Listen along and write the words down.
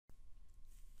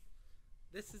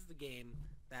this is the game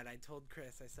that I told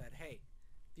Chris. I said, hey,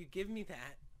 if you give me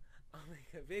that, I'll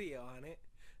make a video on it.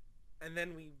 And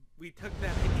then we took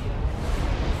that idea.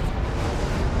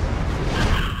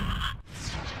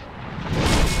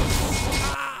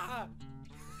 Ah!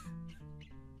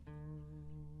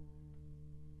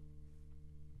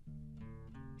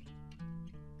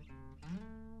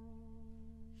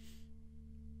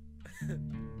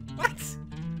 What?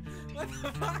 What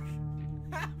the fuck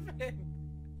happened?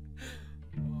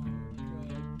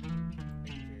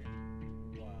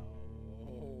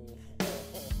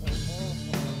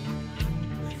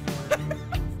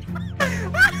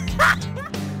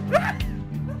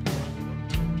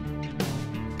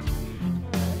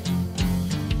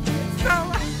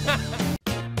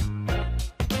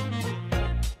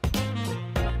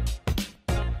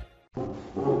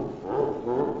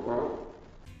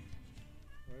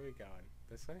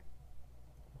 This way?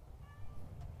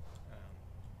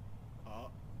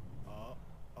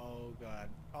 Oh god.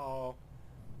 Oh.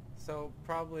 So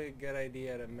probably a good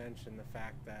idea to mention the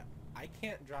fact that I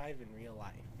can't drive in real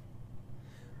life.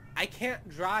 I can't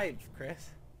drive,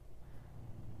 Chris.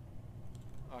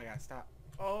 Oh, I gotta stop.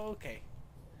 Okay.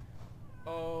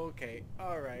 Okay.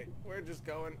 Alright. We're just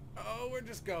going. Oh, we're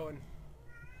just going.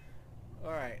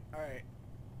 Alright. Alright.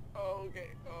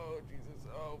 Okay. Oh, Jesus.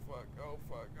 Oh, fuck. Oh,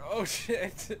 fuck. Oh,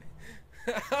 shit.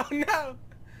 Oh, no.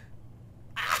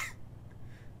 Ah!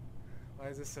 Why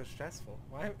is this so stressful?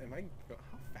 Why am I...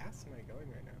 How fast am I going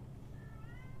right now?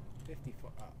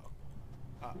 54. Uh-oh.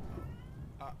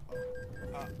 Uh-oh.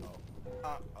 Uh-oh.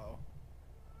 Uh-oh.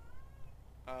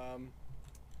 Uh-oh.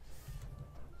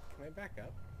 Can I back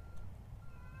up?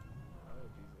 Oh,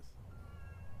 Jesus.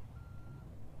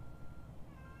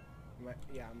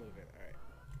 Yeah, I'm moving. Alright.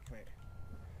 Come here.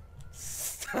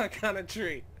 Stuck on a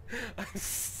tree. I'm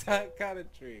stuck on a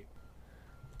tree.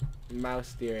 Mouse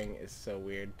steering is so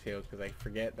weird too, because I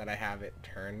forget that I have it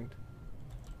turned.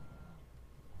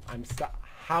 I'm stuck.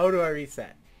 How do I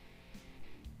reset?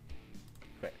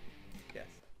 Quit. Yes.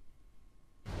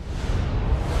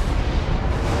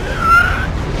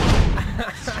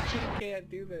 I can't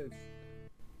do this.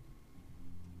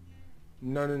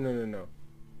 No, no, no, no, no.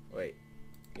 Wait.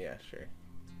 Yeah, sure.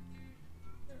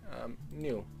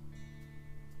 New.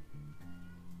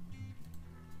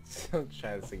 So let's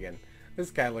try this again. This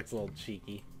guy looks a little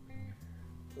cheeky.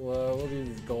 Well, we'll do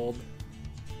this gold.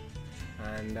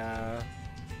 And,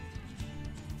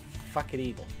 fuck it,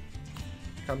 Eagle.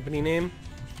 Company name?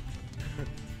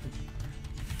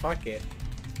 Fuck it,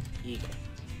 Eagle.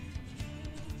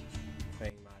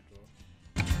 Playing module.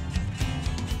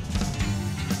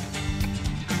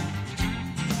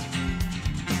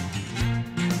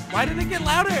 Why did it get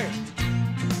louder?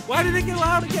 Why did it get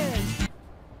loud again?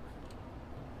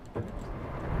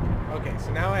 Okay,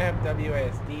 so now I have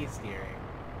WASD steering,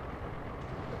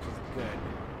 which is good.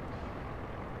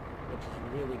 Which is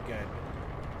really good.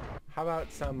 How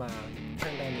about some,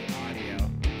 turn down the audio.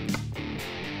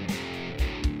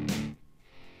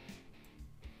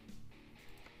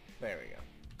 There we go.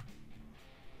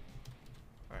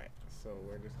 Alright, so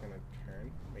we're just gonna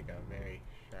turn, make a very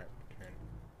sharp turn.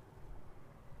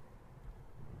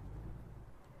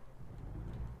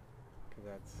 Because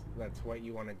that's what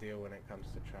you want to do when it comes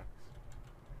to trucks.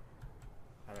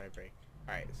 How do I brake?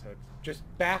 Alright, so it's just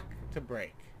back to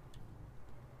brake.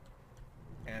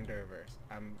 And reverse.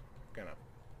 I'm gonna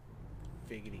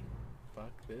figgity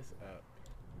fuck this up.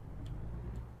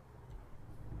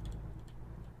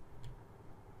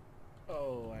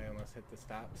 Oh, I almost hit the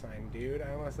stop sign, dude.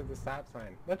 I almost hit the stop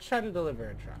sign. Let's try to deliver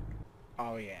a truck.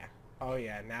 Oh yeah. Oh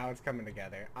yeah, now it's coming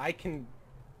together. I can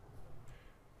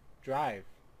drive.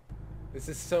 This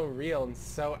is so real and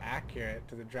so accurate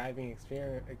to the driving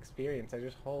experience. I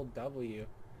just hold W.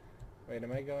 Wait,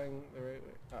 am I going the right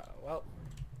way? Well.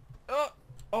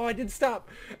 Oh, I did stop.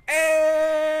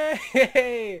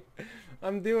 Hey!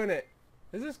 I'm doing it.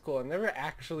 This is cool. I've never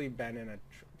actually been in a...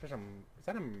 Is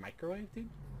that a microwave, dude?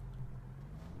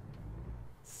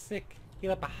 Sick. Heat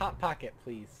up a hot pocket,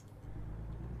 please.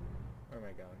 Where am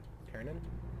I going? Turning?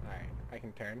 Alright, I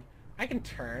can turn. I can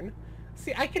turn.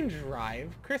 See, I can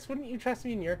drive. Chris, wouldn't you trust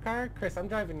me in your car? Chris, I'm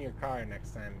driving your car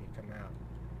next time you come out.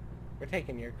 We're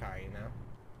taking your car, you know?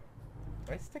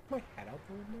 Do I stick my head out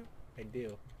the window? I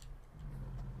do.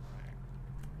 Right.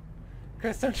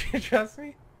 Chris, don't you trust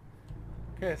me?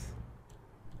 Chris.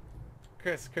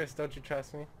 Chris, don't you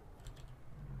trust me?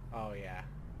 Oh, yeah.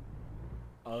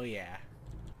 Oh, yeah.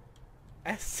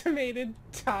 Estimated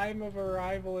time of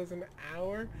arrival is an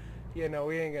hour? Yeah, no,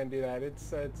 we ain't gonna do that.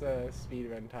 It's a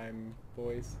speed run time,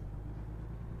 boys.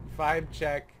 Vibe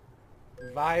check.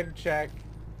 Vibe check.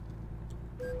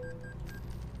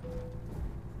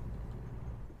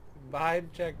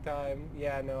 Vibe check time.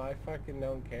 Yeah, no, I fucking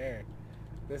don't care.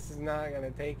 This is not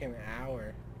gonna take an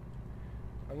hour.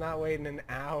 I'm not waiting an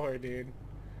hour, dude.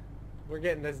 We're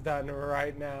getting this done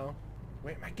right now.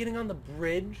 Wait, am I getting on the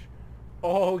bridge?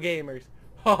 Oh, gamers.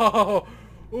 Oh,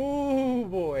 ooh,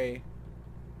 boy.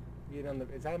 Get on the...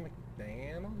 Is that a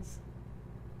McDonald's?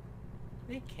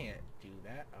 They can't do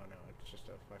that. Oh, no, it's just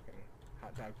a fucking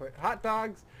hot dog place. Hot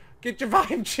dogs! Get your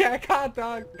vibe check, hot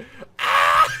dog!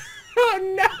 Ah!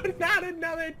 Oh, no, not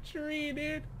another tree,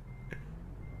 dude.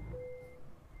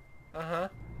 Uh-huh.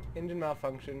 Engine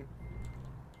malfunction.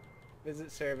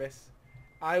 Visit service.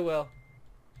 I will.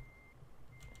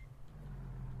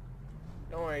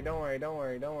 Don't worry, don't worry, don't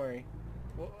worry, don't worry.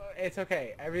 Well, it's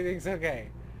okay. Everything's okay.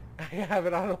 I have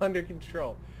it all under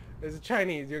control. There's a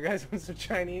Chinese. You guys want some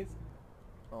Chinese?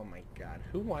 Oh my god.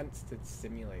 Who wants to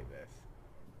simulate this?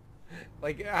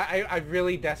 Like, I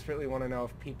really desperately want to know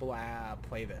if people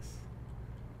play this.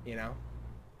 You know?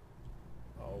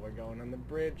 Oh, we're going on the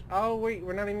bridge. Oh, wait.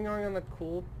 We're not even going on the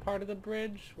cool part of the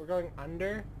bridge. We're going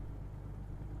under.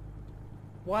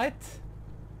 What?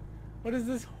 What is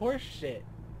this horse shit?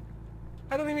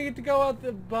 I don't even get to go out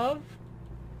above?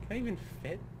 Can I even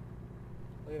fit?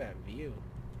 Look at that view.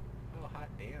 Oh, hot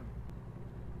damn.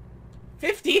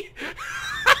 50?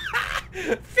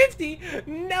 50?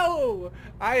 No!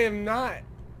 I am not.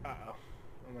 Uh-oh.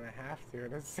 I'm gonna have to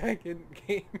in a second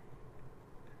game.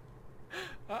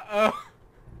 Uh-oh.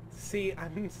 See,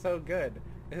 I'm so good.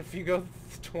 If you go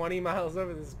 20 miles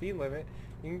over the speed limit,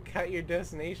 you can cut your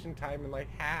destination time in like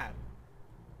half.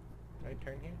 Do I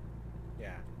turn here?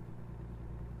 Yeah.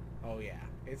 Oh yeah,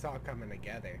 it's all coming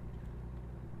together.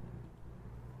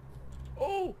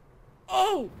 Oh!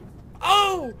 Oh!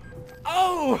 Oh!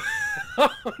 Oh! Oh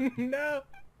no!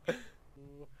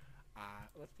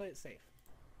 Let's play it safe.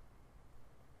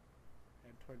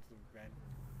 Head towards the red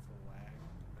flag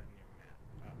on your map.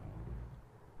 Uh-oh.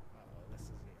 Uh-oh, this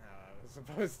isn't how I was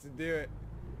supposed to do it.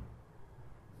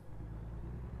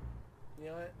 You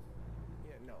know what?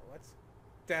 Yeah, no, let's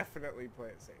definitely play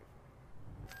it safe.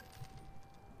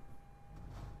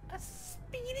 A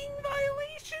speeding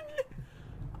violation?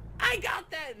 I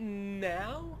got that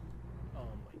now?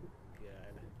 Oh my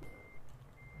god.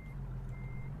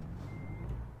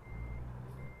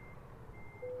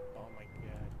 Oh my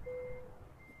god.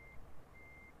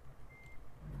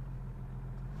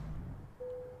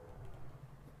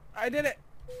 I did it!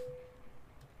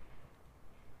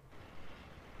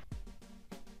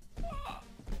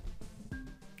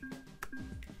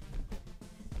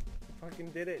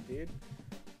 Fucking did it, dude.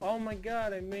 Oh my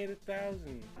god, I made 1,000.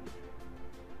 You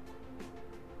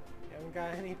haven't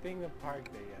got anything to park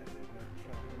there yet. There's no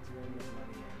truck. Let's win the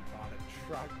money and bought a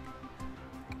truck.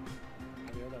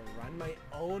 I'll be able to run my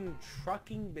own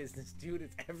trucking business, dude.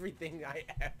 It's everything I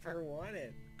ever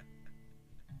wanted.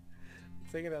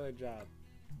 Let's take another job.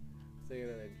 Let's take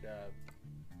another job.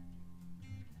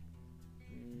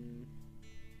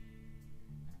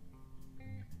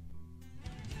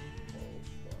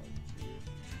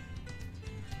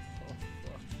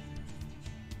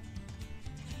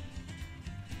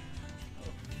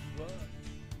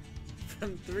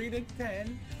 From 3 to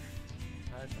 10.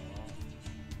 That's a lot.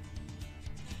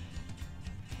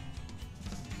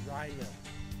 Dry milk.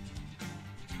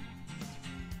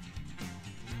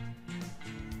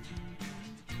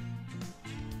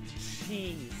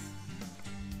 Cheese.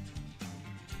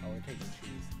 Oh, we're taking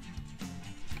cheese.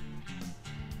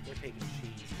 We're taking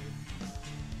cheese,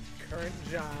 dude. Current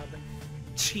job,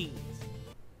 cheese.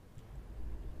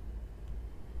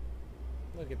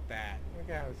 Look at that. Look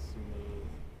how smooth.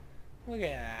 Look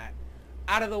at that.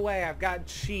 Out of the way, I've got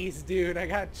cheese, dude. I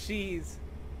got cheese.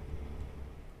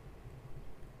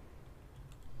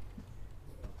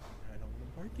 I don't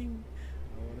want parking.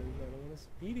 I don't want a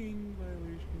speeding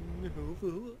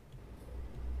violation.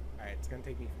 Alright, it's gonna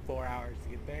take me 4 hours to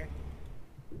get there.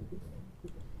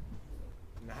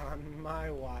 Not on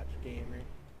my watch, gamer.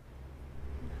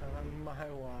 Not on my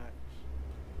watch.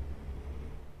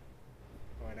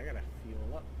 Alright, I gotta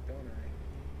fuel up, don't I?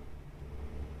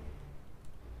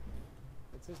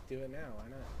 Let's just do it now, why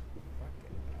not? Fuck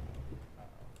it.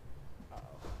 Uh-oh.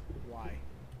 Uh-oh. Why?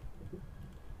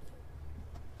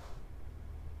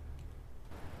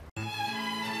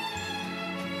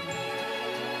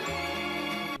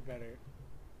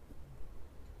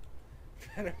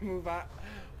 Better move out.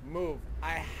 Move.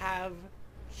 I have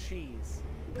cheese.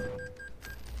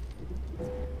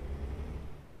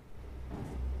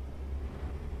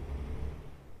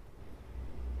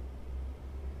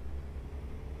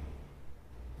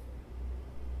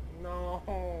 No.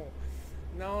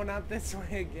 No, not this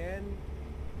way again.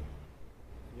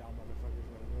 Y'all motherfuckers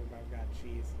wanna move. I've got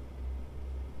cheese.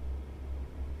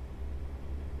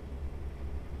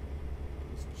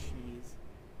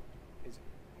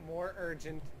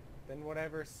 urgent than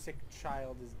whatever sick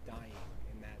child is dying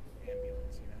in that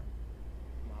ambulance, you know?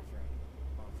 I'm off-road.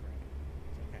 Off-road.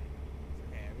 It's okay. It's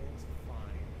okay. Everything's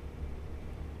fine.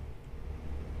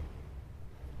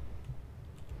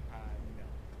 No.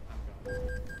 I'm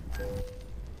going.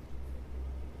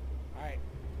 Alright.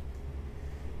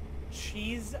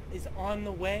 Cheese is on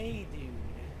the way, dude.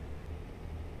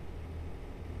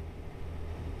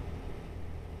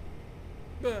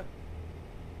 I got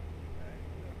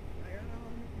it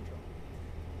under control.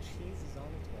 Cheese is on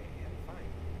its way and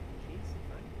fine. Cheese,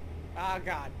 fine. Ah,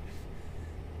 God. This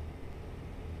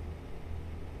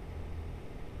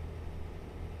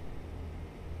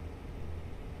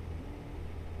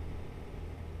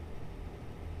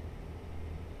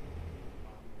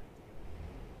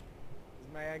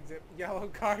is my exit. Yellow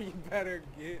car, you better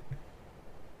get.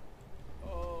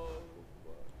 Oh.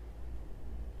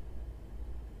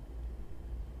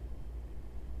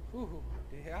 Ooh,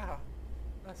 yeah,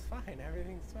 that's fine.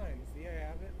 Everything's fine. See, I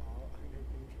have it all under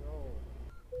control.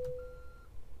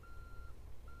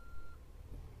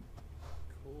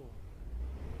 Cool.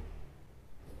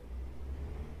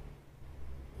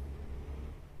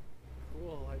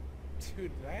 Cool. Like,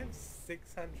 dude, do I have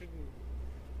 600?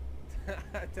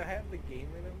 Do I have the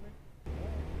gamer number?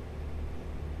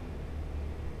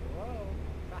 Whoa. Whoa.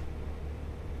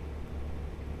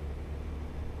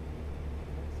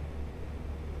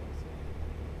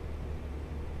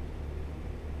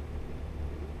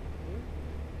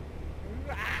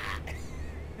 Ah.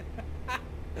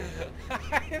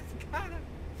 It's kind of,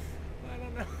 I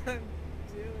don't know what I'm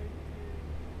doing.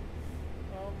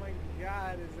 Oh my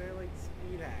God, is there like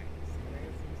speed hacks? Can I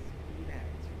get some speed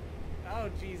hacks? Oh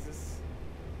Jesus.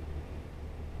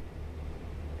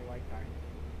 Hey, white car.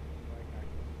 White car.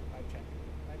 Vibe check.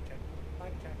 Vibe check.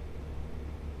 Vibe check.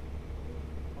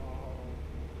 Oh.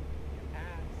 You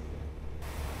pass.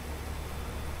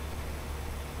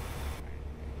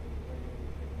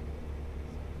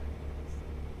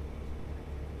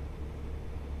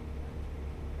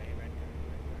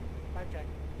 Check.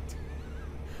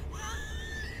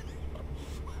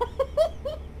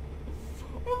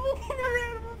 I'm looking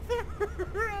around up the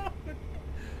road.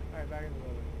 Alright, back in the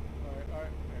building.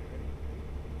 Alright, ready?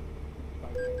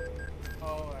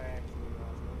 Oh, I actually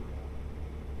lost it.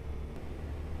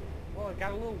 Well, it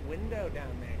got a little window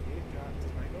down there, dude.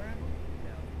 Does mine go around?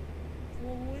 No. There's a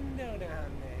little window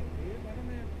down there, dude. Let him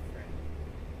have a friend.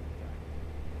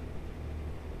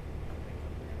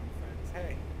 Friends.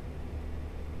 Hey.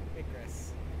 Hey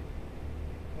Kris,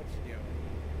 what you doing?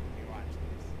 You watching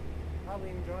this? Probably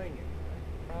enjoying it.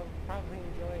 Probably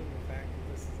enjoying the fact that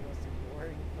this is the most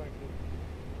boring fucking.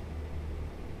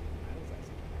 How does that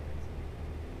sound?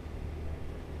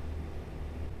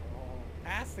 Oh,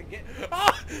 pass again.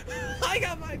 Oh, I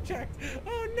got mine checked.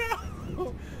 Oh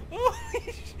no! Holy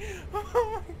shit!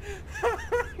 Oh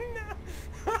no!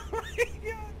 Oh my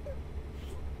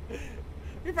God!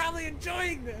 You're probably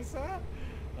enjoying this, huh?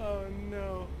 Oh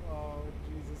no. Oh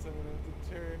Jesus, I'm gonna have to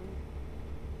turn.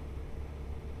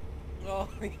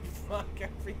 Holy fuck,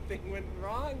 everything went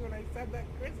wrong when I said that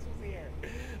Kris was here.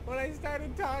 When I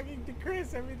started talking to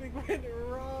Kris, everything went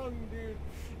wrong, dude.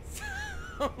 So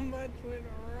much went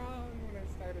wrong when I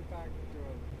started talking to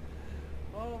him.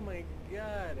 Oh my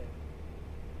God.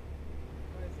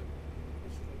 Why is it?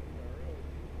 This is like in the road,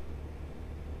 dude.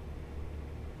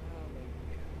 Oh my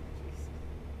God,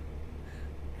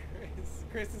 Jesus.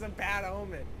 Kris is a bad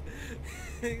omen.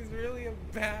 He's really a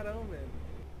bad omen.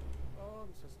 Oh,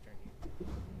 I'm supposed to turn you.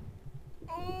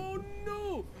 Oh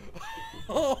no!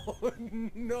 Oh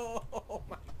no! Oh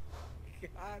my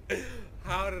God!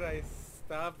 How did I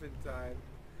stop in time?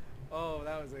 Oh,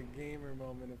 that was a gamer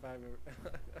moment if I've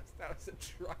ever. That was a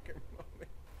trucker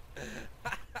moment.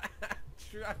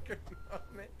 Trucker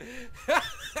moment.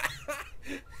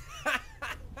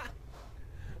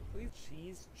 Please,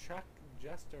 cheese truck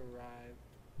just arrived.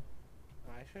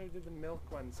 Oh, I should have did the milk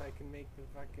one so I can make the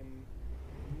fucking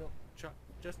milk truck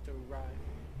just arrived.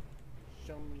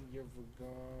 Show me your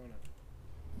vagina.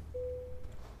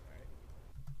 Alright.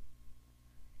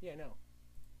 Yeah, no.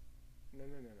 No.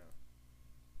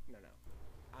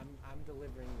 I'm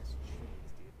delivering this cheese,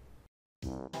 dude.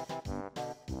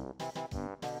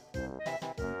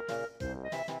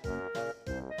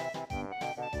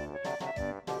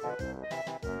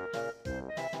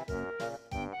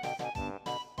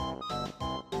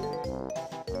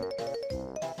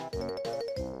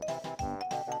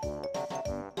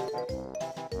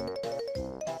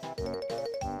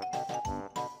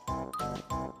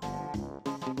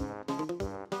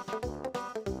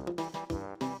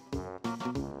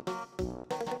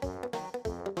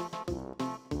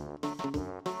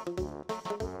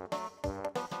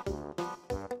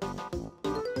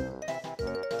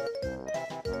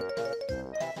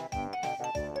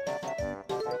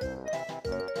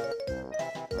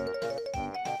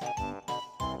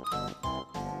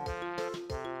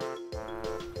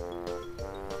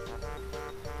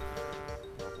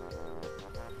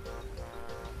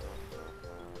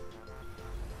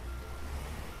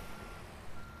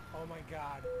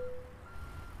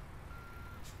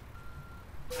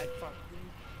 I fucking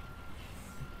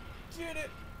did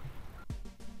it.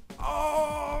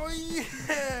 Oh,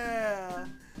 yeah.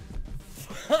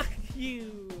 Fuck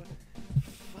you.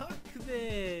 Fuck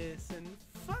this.